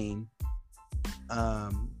pro-vaccine,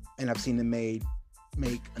 and I've seen them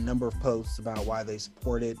make a number of posts about why they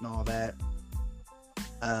support it and all that.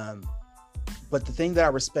 But the thing that I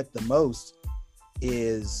respect the most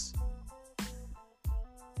is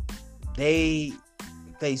they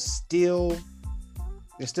still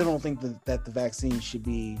don't think that the vaccine should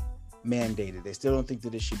be mandated. They still don't think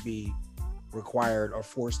that it should be required or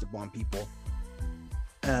forced upon people.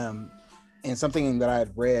 And something that I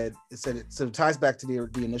had read, it ties back to the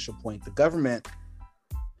initial point. The government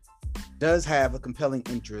does have a compelling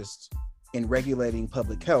interest in regulating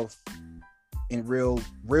public health, and real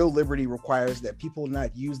liberty requires that people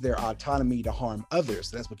not use their autonomy to harm others.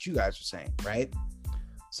 So that's what you guys are saying, right?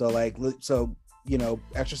 So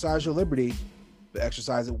exercise your liberty, but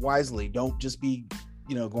exercise it wisely. Don't just be,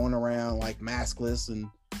 going around like maskless and,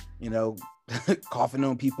 coughing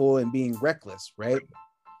on people and being reckless, right?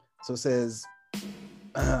 So it says,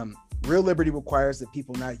 real liberty requires that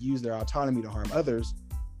people not use their autonomy to harm others.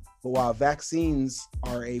 But while vaccines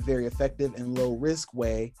are a very effective and low risk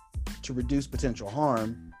way to reduce potential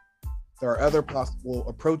harm, there are other possible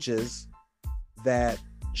approaches that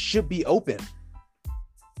should be open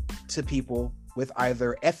to people with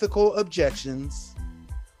either ethical objections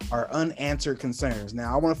or unanswered concerns.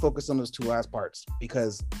 Now, I want to focus on those two last parts,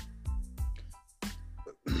 because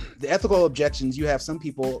the ethical objections, you have some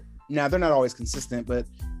people, now they're not always consistent, but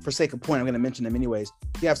for sake of point, I'm going to mention them anyways.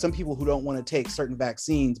 You have some people who don't want to take certain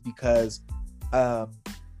vaccines because I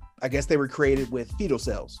guess they were created with fetal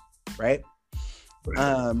cells, right?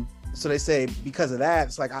 So they say because of that,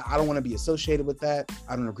 it's like, I don't want to be associated with that.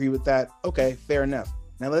 I don't agree with that. Okay, fair enough.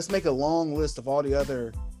 Now let's make a long list of all the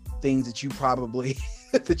other things that you probably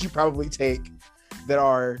take that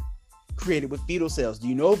are created with fetal cells. Do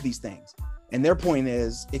you know of these things? And their point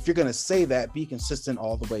is, if you're going to say that, be consistent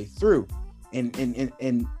all the way through, and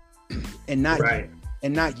not right.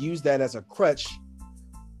 and not use that as a crutch,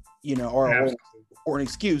 or an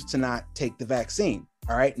excuse to not take the vaccine.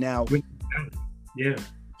 All right, now, yeah,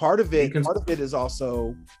 part of it is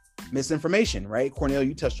also misinformation, right? Cornell,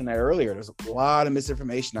 you touched on that earlier. There's a lot of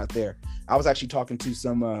misinformation out there. I was actually talking to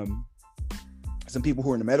some people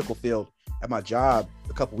who are in the medical field at my job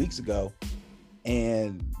a couple weeks ago,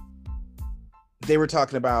 and they were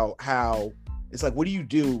talking about how it's like, what do you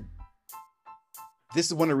do? This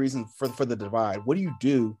is one of the reasons for the divide. What do you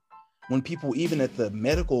do when people, even at the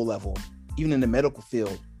medical level, even in the medical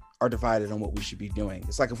field, are divided on what we should be doing?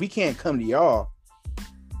 It's like, if we can't come to y'all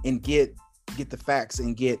and get the facts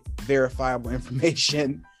and get verifiable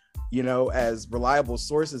information, as reliable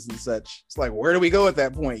sources and such, it's like, where do we go at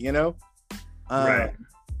that point, Right.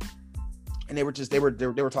 And they were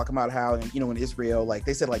talking about how, in Israel, like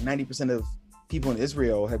they said, like 90% of people in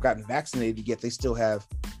Israel have gotten vaccinated, yet they still have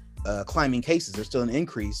climbing cases. There's still an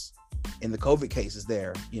increase in the COVID cases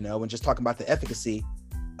there, and just talking about the efficacy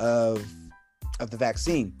of the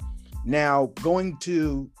vaccine. Now, going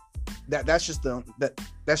to that's just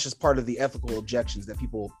part of the ethical objections that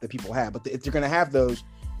people have. But if you're going to have those,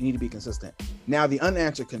 you need to be consistent. Now, the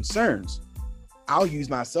unanswered concerns, I'll use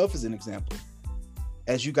myself as an example.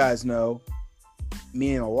 As you guys know,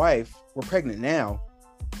 me and my wife, we're pregnant now.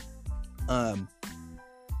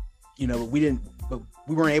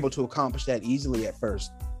 We weren't able to accomplish that easily at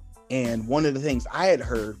first. And one of the things I had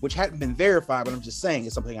heard, which hadn't been verified, but I'm just saying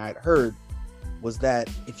it's something I had heard, was that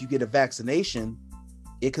if you get a vaccination,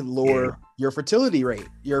 it could lower your fertility rate,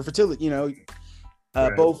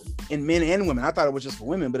 Right. both in men and women. I thought it was just for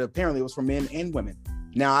women, but apparently it was for men and women.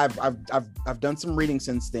 Now I've done some reading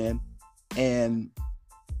since then, and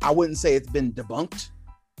I wouldn't say it's been debunked,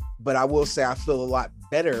 but I will say I feel a lot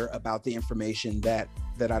better about the information that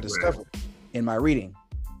I discovered in my reading.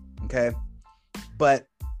 Okay. But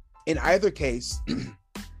in either case,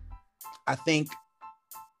 I think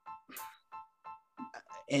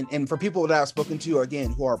and for people that I've spoken to,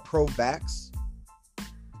 again, who are pro-vax,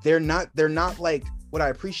 they're not like, what I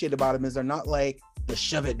appreciate about them is they're not like the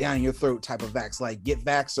shove it down your throat type of vax, like get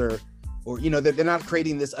vax or they're not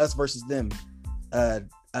creating this us versus them,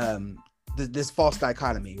 this false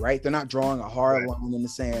dichotomy, right? They're not drawing a hard line in the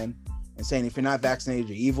sand and saying if you're not vaccinated,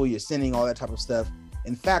 you're evil, you're sinning, all that type of stuff.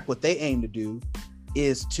 In fact, what they aim to do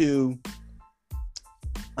is to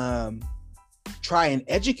try and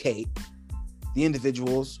educate the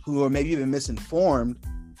individuals who are maybe even misinformed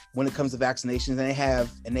when it comes to vaccinations, and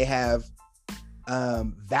they have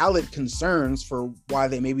valid concerns for why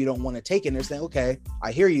they maybe don't want to take it. And they're saying, okay,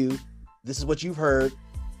 I hear you. This is what you've heard.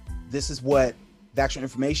 This is what the actual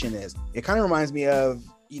information is. It kind of reminds me of,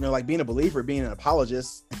 like being a believer, being an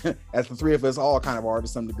apologist, as the three of us all kind of are to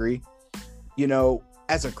some degree.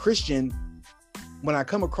 As a Christian, when I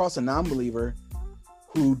come across a non-believer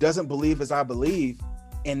who doesn't believe as I believe,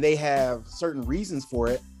 and they have certain reasons for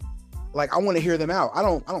it, like I want to hear them out. I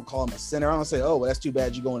don't call them a sinner. I don't say, oh, well, that's too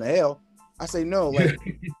bad you're going to hell. I say, no, like,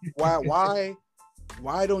 why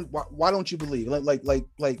don't you believe? Like,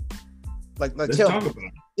 let's talk about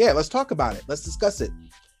it. Yeah, let's talk about it. Let's discuss it.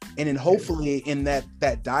 And then hopefully in that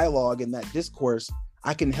dialogue and that discourse,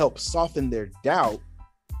 I can help soften their doubt.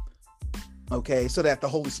 Okay, so that the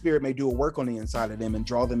Holy Spirit may do a work on the inside of them and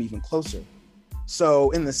draw them even closer. So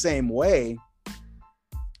in the same way,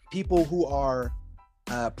 people who are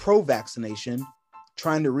pro-vaccination,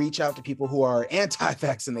 trying to reach out to people who are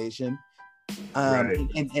anti-vaccination,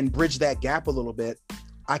 and bridge that gap a little bit,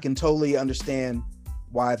 I can totally understand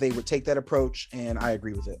why they would take that approach, and I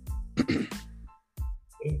agree with it.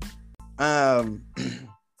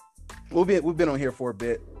 We've been on here for a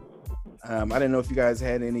bit. I didn't know if you guys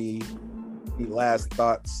had any last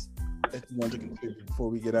thoughts that you wanted to contribute before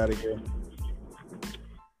we get out of here.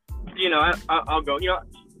 I'll go.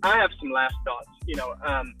 I have some last thoughts.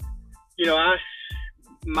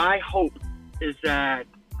 My hope is that,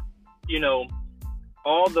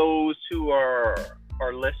 all those who are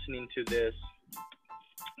listening to this,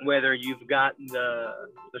 whether you've gotten the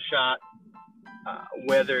shot,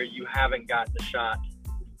 whether you haven't gotten the shot,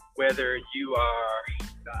 whether you are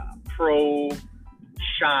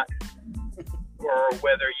pro-shot or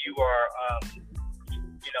whether you are,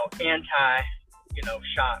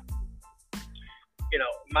 anti-shot,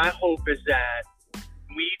 my hope is that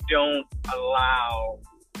we don't allow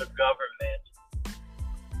the government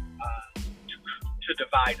to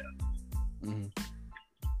divide us. Mm-hmm.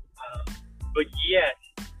 But yet,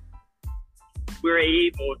 we're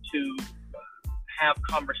able to have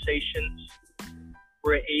conversations.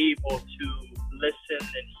 We're able to listen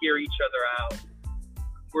and hear each other out.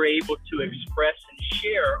 We're able to express and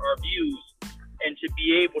share our views, and to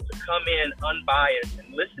be able to come in unbiased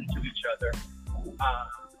and listen to each other,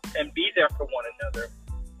 and be there for one another.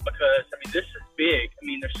 Because, this is big.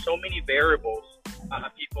 There's so many variables.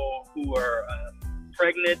 People who are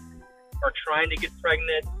pregnant or trying to get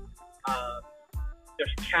pregnant.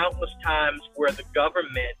 There's countless times where the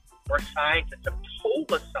government or scientists have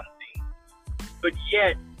told us something, but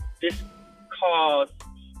yet this caused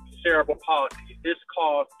cerebral palsy, this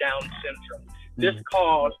caused Down syndrome, this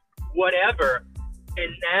caused whatever,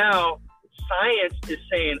 and now science is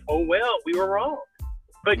saying, oh, well, we were wrong.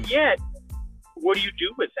 But yet, what do you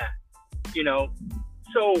do with that?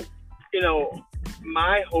 So,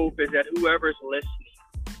 my hope is that whoever's listening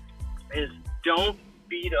is, don't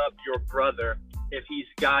beat up your brother if he's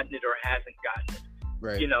gotten it or hasn't gotten it.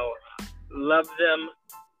 Right. Love them.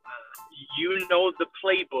 The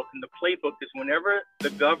playbook, and the playbook is whenever the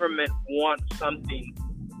government wants something,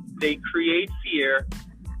 they create fear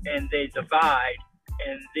and they divide,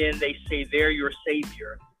 and then they say, they're your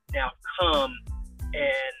savior. Now come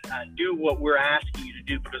and do what we're asking you to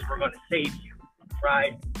do, because we're going to save you,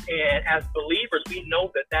 right? And as believers, we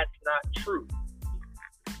know that that's not true.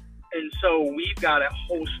 And so we've got to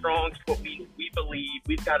hold strong to what we believe.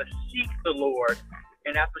 We've got to seek the Lord.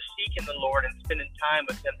 And after seeking the Lord and spending time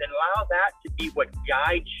with Him, then allow that to be what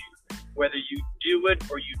guides you, whether you do it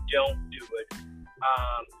or you don't do it.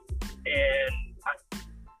 And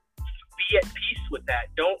be at peace with that.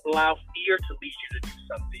 Don't allow fear to lead you to do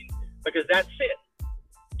something, because that's sin.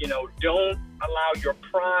 Don't allow your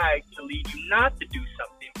pride to lead you not to do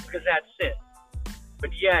something, because that's sin. But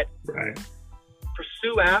yet,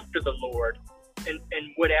 pursue after the Lord and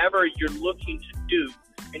whatever you're looking to do,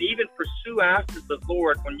 and even pursue after the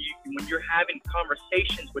Lord when you're having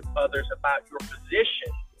conversations with others about your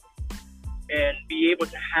position, and be able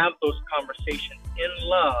to have those conversations in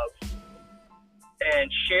love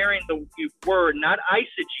and sharing the word, not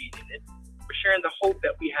eisegeting it, but sharing the hope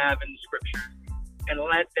that we have in the Scripture. and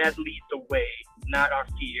let that lead the way, not our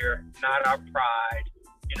fear, not our pride,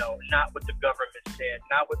 not what the government said,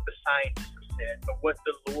 not what the scientists have said, but what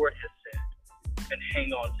the Lord has said, and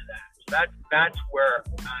hang on to that. So that's where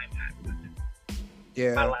I'm at with it.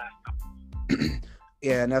 Yeah. My last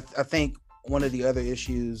Yeah, and I think one of the other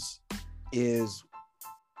issues is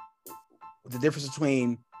the difference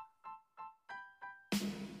between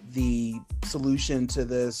the solution to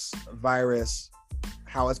this virus,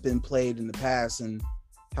 how it's been played in the past, and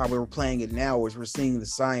how we're playing it now, is we're seeing the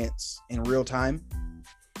science in real time.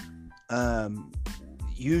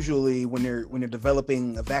 Usually when they're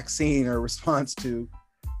developing a vaccine or a response to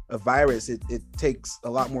a virus, it takes a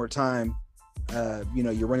lot more time.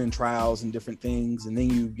 You're running trials and different things, and then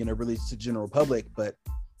you release to the general public. But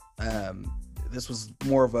this was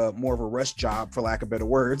more of a rush job, for lack of better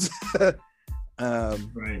words.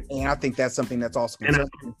 Right. And I think that's something that's also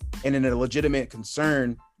concerning. And then a legitimate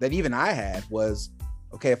concern that even I had was,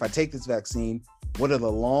 okay, if I take this vaccine, what are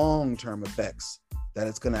the long-term effects that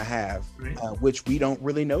it's going to have, right. Which we don't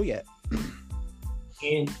really know yet.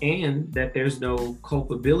 And that there's no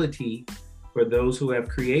culpability for those who have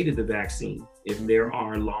created the vaccine if there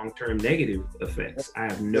are long-term negative effects. I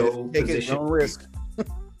have no position. No risk.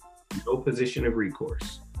 No position of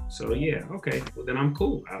recourse. So yeah, okay. Well, then I'm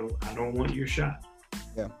cool. I don't want your shot.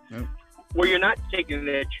 Yeah. Well, you're not taking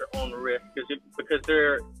it at your own risk because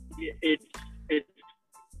it's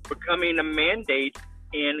becoming a mandate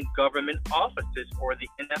in government offices or the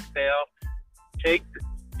NFL. Take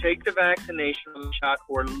the vaccination shot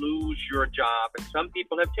or lose your job. And some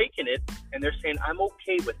people have taken it and they're saying, I'm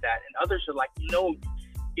okay with that. And others are like, no,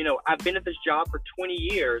 I've been at this job for 20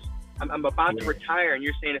 years. I'm about to retire. And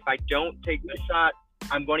you're saying, if I don't take the shot,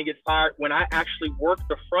 I'm going to get fired. When I actually worked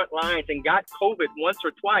the front lines and got COVID once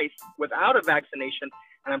or twice without a vaccination,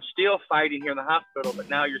 and I'm still fighting here in the hospital. But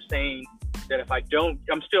now you're saying that if I don't,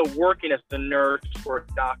 I'm still working as a nurse or a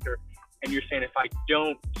doctor. And you're saying if I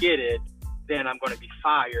don't get it, then I'm going to be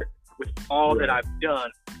fired with all that I've done.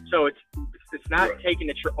 So it's not taking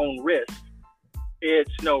at your own risk.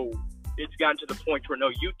 It's gotten to the point where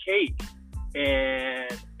you take,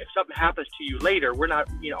 and if something happens to you later, we're not,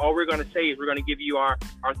 all we're going to say is we're going to give you our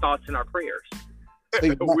thoughts and our prayers. So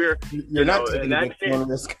you're not taking it on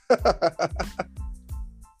risk.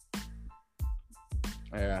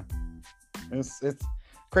 Yeah. It's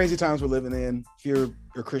crazy times we're living in. If you're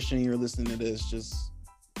a Christian and you're listening to this, just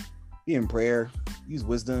be in prayer, use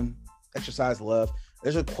wisdom, exercise love.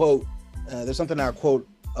 There's a quote, there's something I quote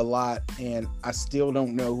a lot, and I still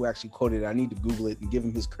don't know who actually quoted it. I need to Google it and give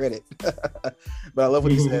him his credit. But I love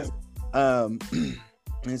what he says.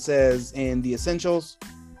 It says, in the essentials,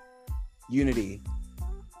 unity.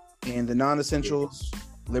 In the non-essentials,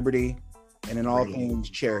 liberty. And in all things,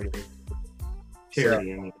 charity.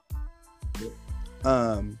 Charity,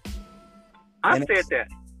 I said that.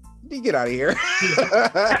 You get out of here.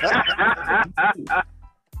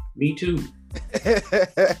 Me too.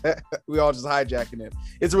 We all just hijacking it.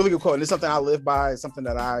 It's a really good quote, and it's something I live by. It's something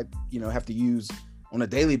that I, have to use on a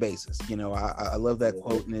daily basis. I love that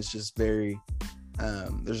quote, and it's just very.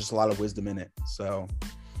 There's just a lot of wisdom in it. So,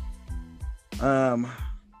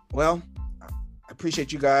 well, I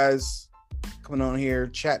appreciate you guys coming on here,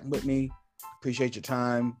 chatting with me. Appreciate your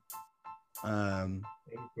time. Thank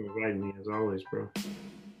you for inviting me, as always, bro.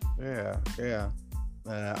 Yeah.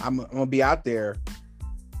 I'm gonna be out there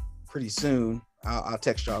pretty soon. I'll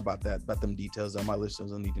text y'all about them details. My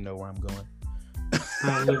listeners will need to know where I'm going.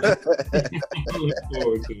 I look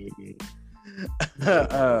forward to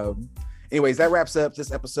it. Anyways, that wraps up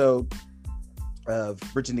this episode of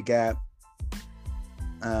Bridging the Gap.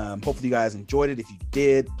 Hopefully you guys enjoyed it. If you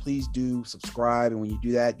did, please do subscribe, and when you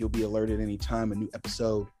do that, you'll be alerted anytime a new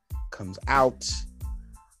episode comes out.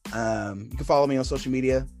 You can follow me on social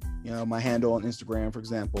media. My handle on Instagram, for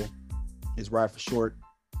example, is Ride for Short,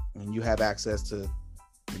 and you have access to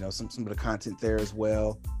some of the content there as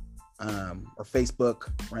well. Or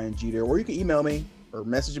Facebook, Ryan Jeter, or you can email me or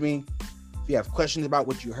message me if you have questions about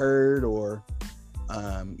what you heard, or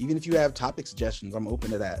even if you have topic suggestions. I'm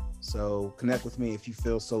open to that. So connect with me if you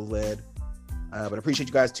feel so led. But I appreciate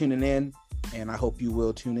you guys tuning in, and I hope you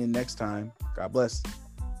will tune in next time. God bless.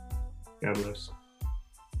 God bless.